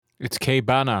It's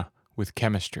K-Bana with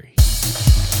chemistry.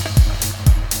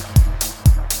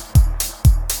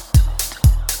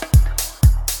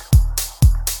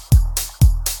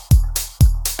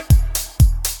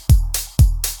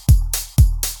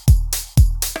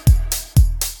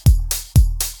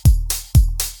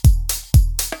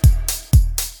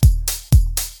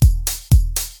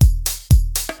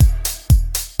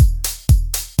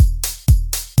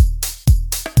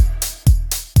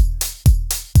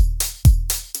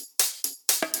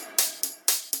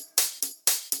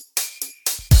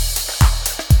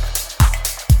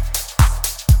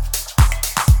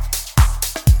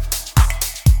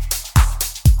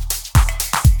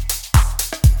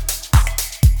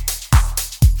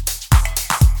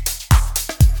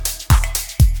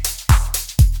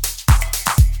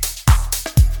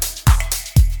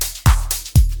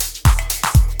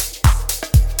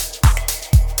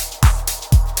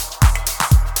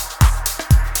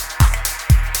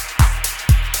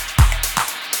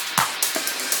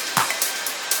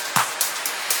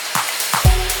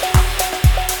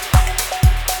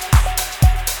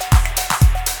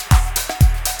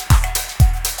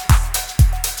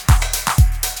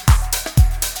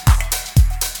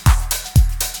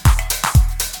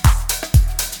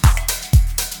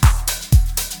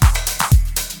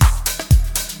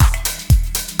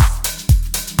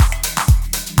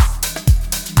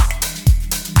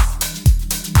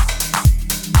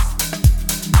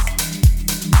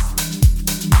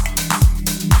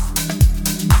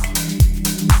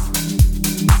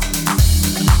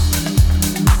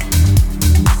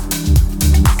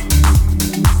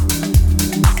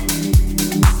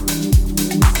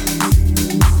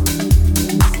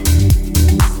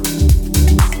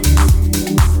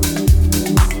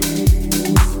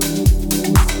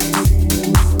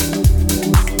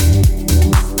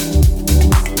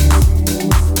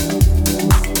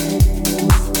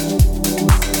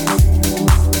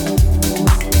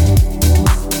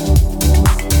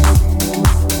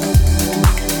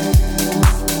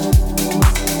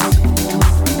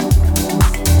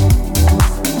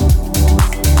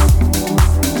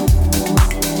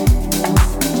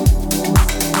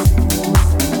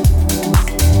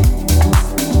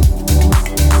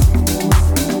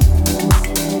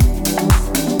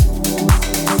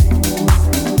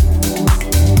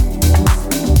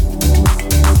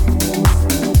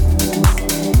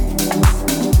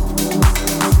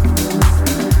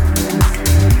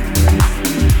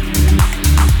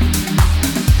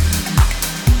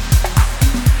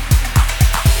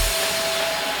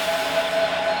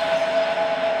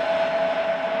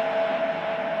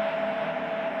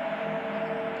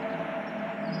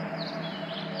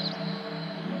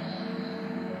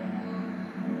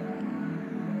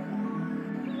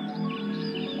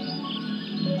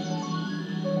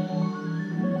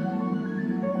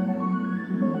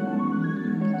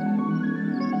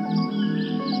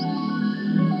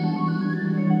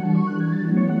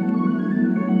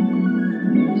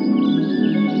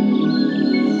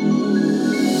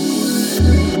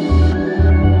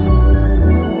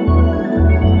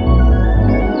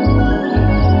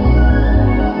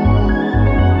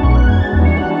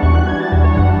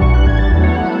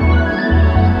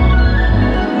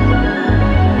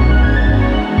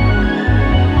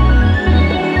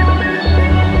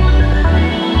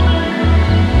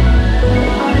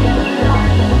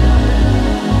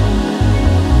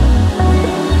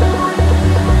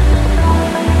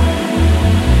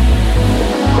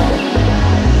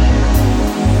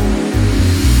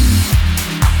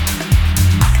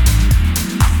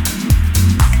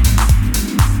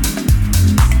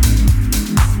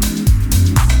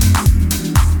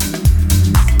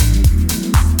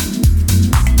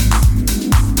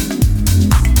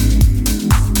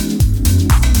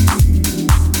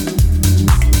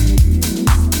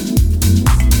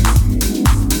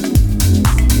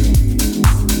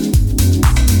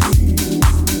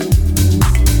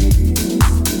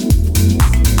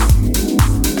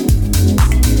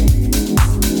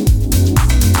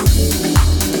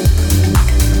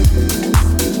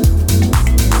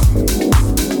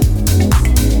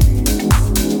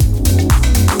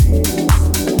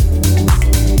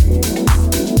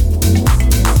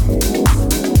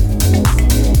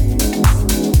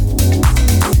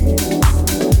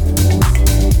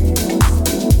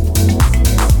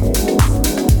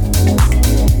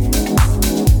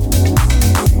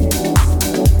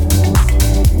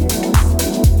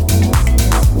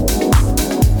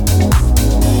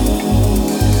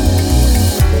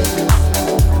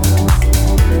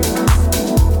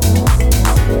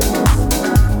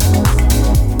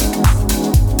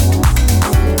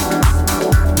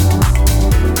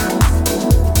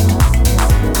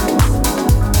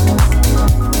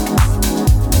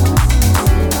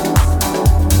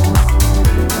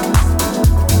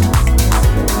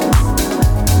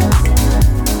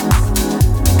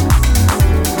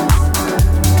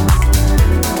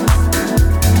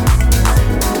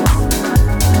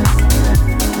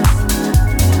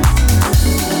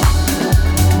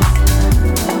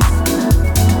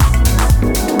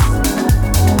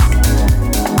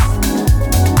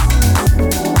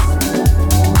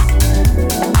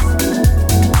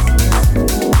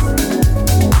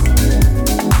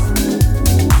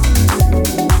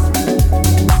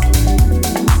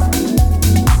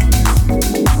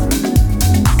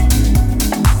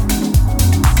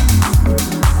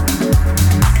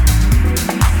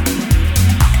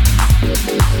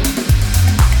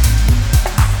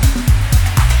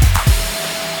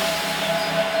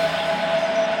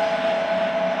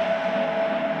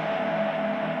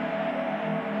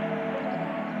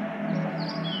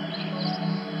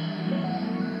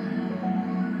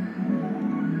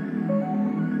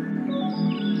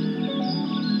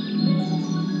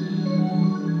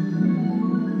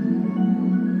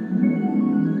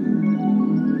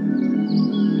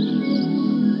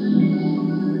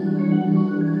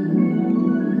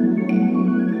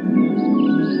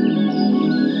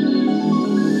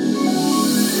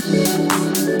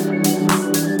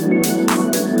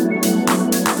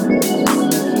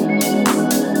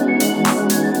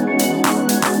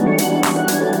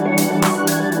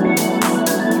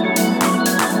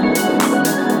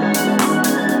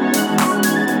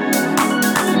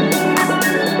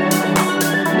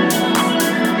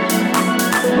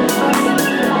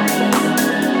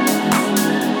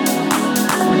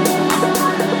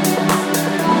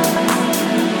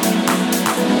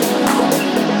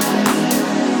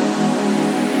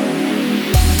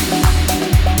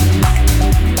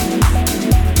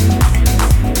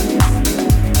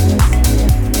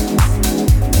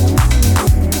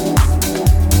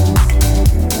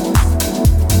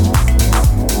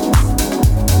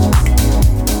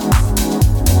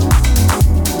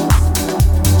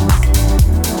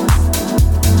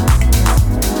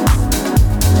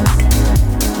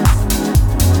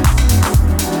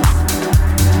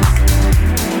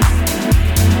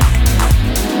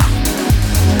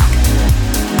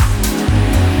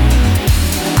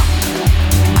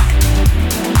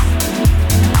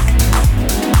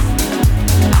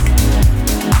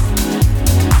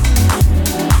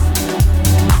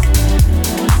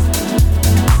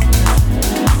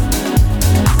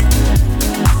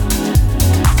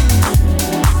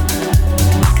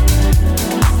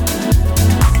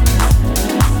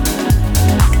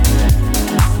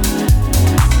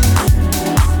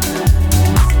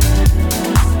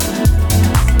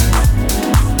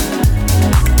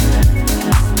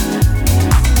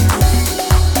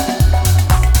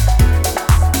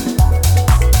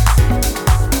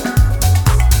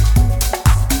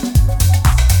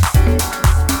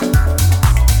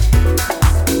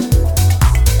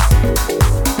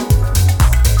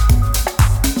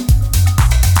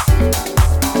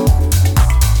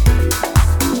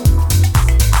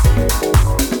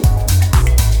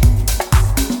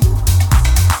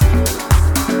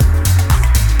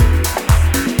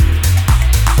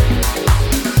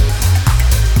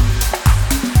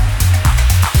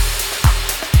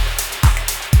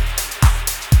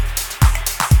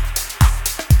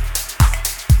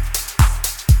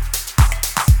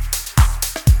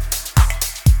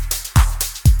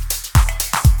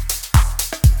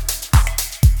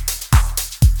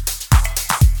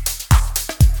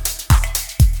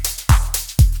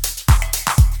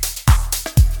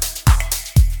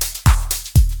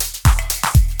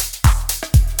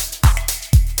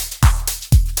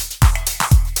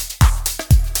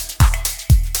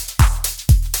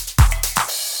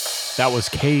 That was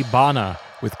K-Bana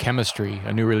with Chemistry,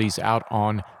 a new release out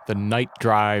on the Night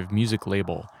Drive music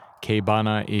label.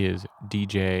 K-Bana is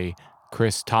DJ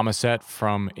Chris Thomasette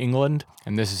from England,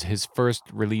 and this is his first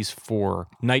release for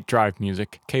Night Drive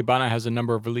music. K-Bana has a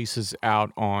number of releases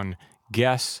out on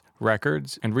Guess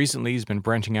Records, and recently he's been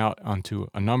branching out onto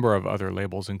a number of other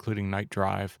labels, including Night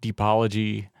Drive,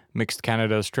 Deepology, Mixed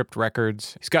Canada, Stripped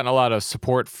Records. He's gotten a lot of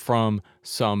support from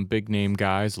some big name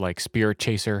guys like Spirit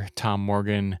Chaser, Tom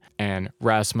Morgan, and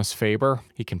Rasmus Faber.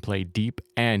 He can play deep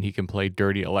and he can play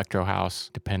dirty electro house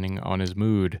depending on his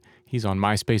mood. He's on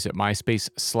MySpace at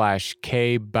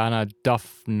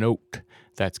MySpace/KBanaDuffnote.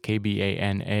 That's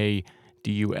KBANA.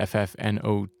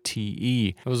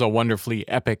 Duffnote. It was a wonderfully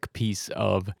epic piece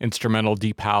of instrumental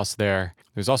deep house there.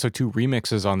 There's also two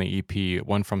remixes on the EP,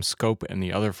 one from Scope and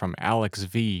the other from Alex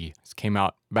V. This came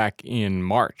out back in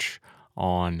March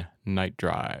on Night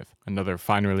Drive. Another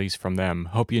fine release from them.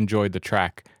 Hope you enjoyed the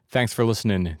track. Thanks for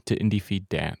listening to IndieFeed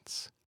Dance.